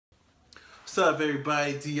What's up,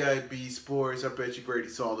 everybody? DIB Sports. I bet you already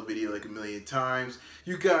saw the video like a million times.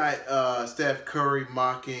 You got Steph Curry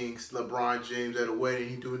mocking LeBron James at a wedding.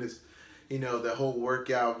 He doing this, the whole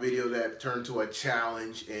workout video that turned to a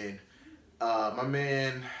challenge. And my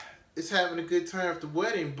man is having a good time at the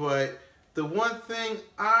wedding. But the one thing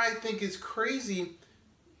I think is crazy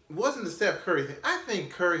wasn't the Steph Curry thing. I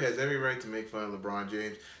think Curry has every right to make fun of LeBron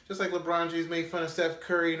James. Just like LeBron James made fun of Steph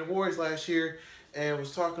Curry in the Warriors last year and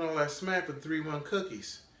was talking all that smack with 3-1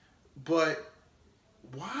 cookies. But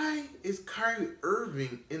why is Kyrie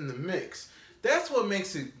Irving in the mix? That's what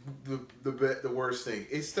makes it the worst thing.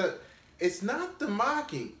 It's not the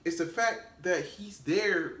mocking. It's the fact that he's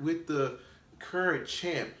there with the current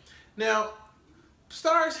champ. Now,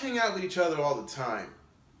 stars hang out with each other all the time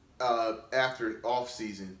after off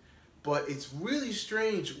season, but it's really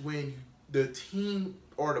strange when the team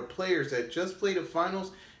or the players that just played the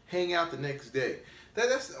finals hang out the next day.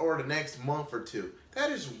 Or the next month or two.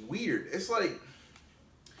 That is weird. It's like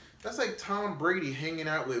that's like Tom Brady hanging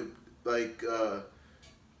out with like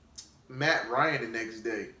Matt Ryan the next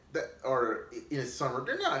day. Or in the summer.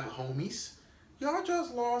 They're not homies. Y'all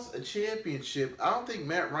just lost a championship. I don't think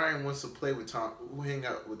Matt Ryan wants to hang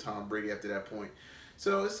out with Tom Brady after that point.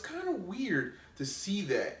 So it's kind of weird to see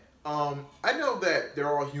that. I know that they're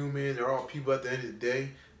all human, they're all people at the end of the day,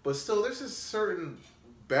 but still there's a certain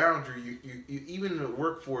boundary you even in the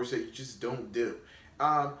workforce that you just don't do.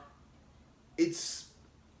 It's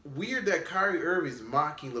weird that Kyrie Irving is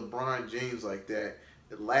mocking LeBron James like that,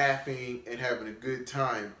 laughing and having a good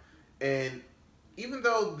time. And even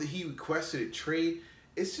though he requested a trade,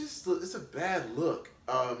 it's a bad look.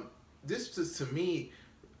 This just, to me,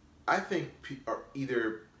 I think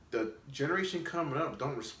either the generation coming up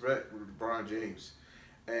don't respect LeBron James.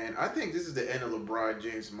 And I think this is the end of LeBron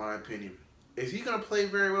James, in my opinion. Is he going to play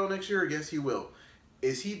very well next year? Yes, he will.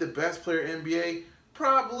 Is he the best player in the NBA?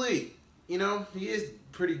 Probably. He is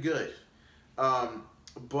pretty good.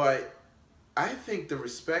 But I think the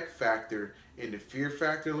respect factor and the fear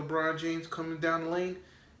factor of LeBron James coming down the lane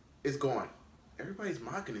is gone. Everybody's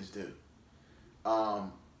mocking this dude.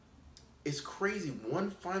 It's crazy.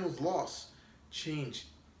 One finals loss changed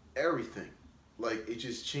everything. Like, it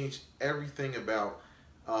just changed everything about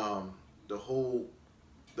the whole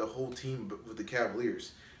team with the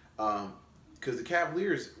Cavaliers. Because the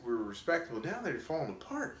Cavaliers were respectable. Now they're falling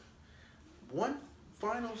apart. One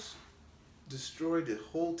finals destroyed the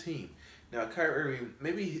whole team. Now, Kyrie Irving,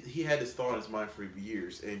 maybe he had this thought in his mind for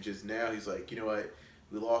years, and just now he's like, you know what?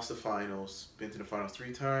 We lost the finals, been to the finals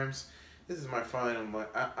 3 times. This is my final.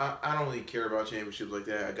 I don't really care about championships like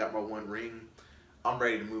that. I got my 1 ring. I'm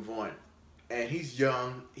ready to move on. And he's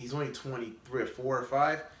young. He's only 23 or 4 or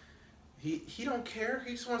 5. He don't care.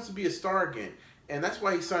 He just wants to be a star again. And that's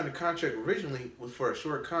why he signed the contract originally, was for a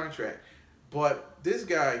short contract. But this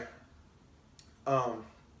guy,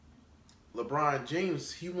 LeBron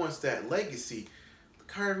James, he wants that legacy.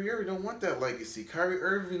 Kyrie Irving don't want that legacy. Kyrie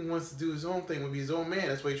Irving wants to do his own thing, want to be his own man.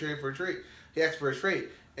 That's why he traded for a trade. He asked for a trade.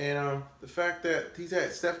 And the fact that he's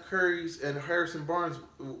at Steph Curry's and Harrison Barnes'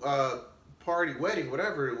 party, wedding,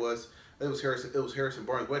 whatever it was Harrison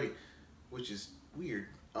Barnes' wedding, which is weird.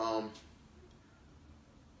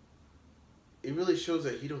 It really shows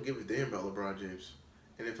that he don't give a damn about LeBron James.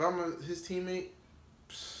 And if I'm his teammate,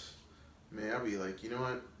 man, I'll be like, you know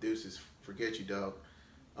what, deuces, forget you, dog.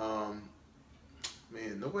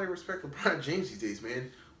 Man, nobody respects LeBron James these days,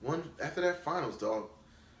 man. After that finals, dog,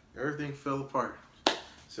 everything fell apart.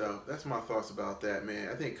 So that's my thoughts about that, man.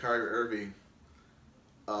 I think Kyrie Irving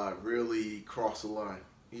really crossed the line.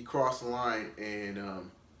 He crossed the line,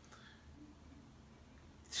 and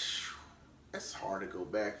that's hard to go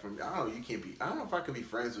back from. I don't know. I don't know if I could be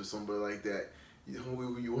friends with somebody like that.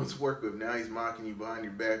 Who you once worked with. Now he's mocking you behind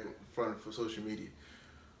your back in front of social media.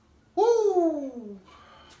 Woo,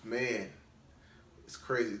 man, it's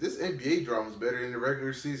crazy. This NBA drama is better than the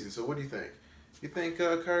regular season. So what do you think? You think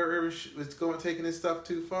Kyrie Irving is taking this stuff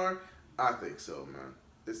too far? I think so, man.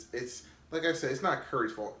 It's like I said, it's not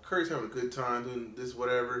Curry's fault. Curry's having a good time doing this,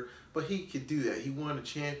 whatever. But he could do that. He won a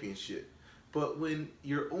championship. But when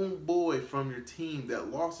your own boy from your team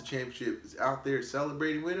that lost the championship is out there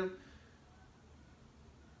celebrating with him,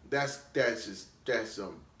 that's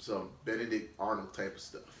some Benedict Arnold type of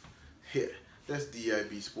stuff. Yeah, that's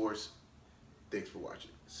DIB Sports. Thanks for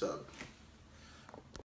watching. Sub.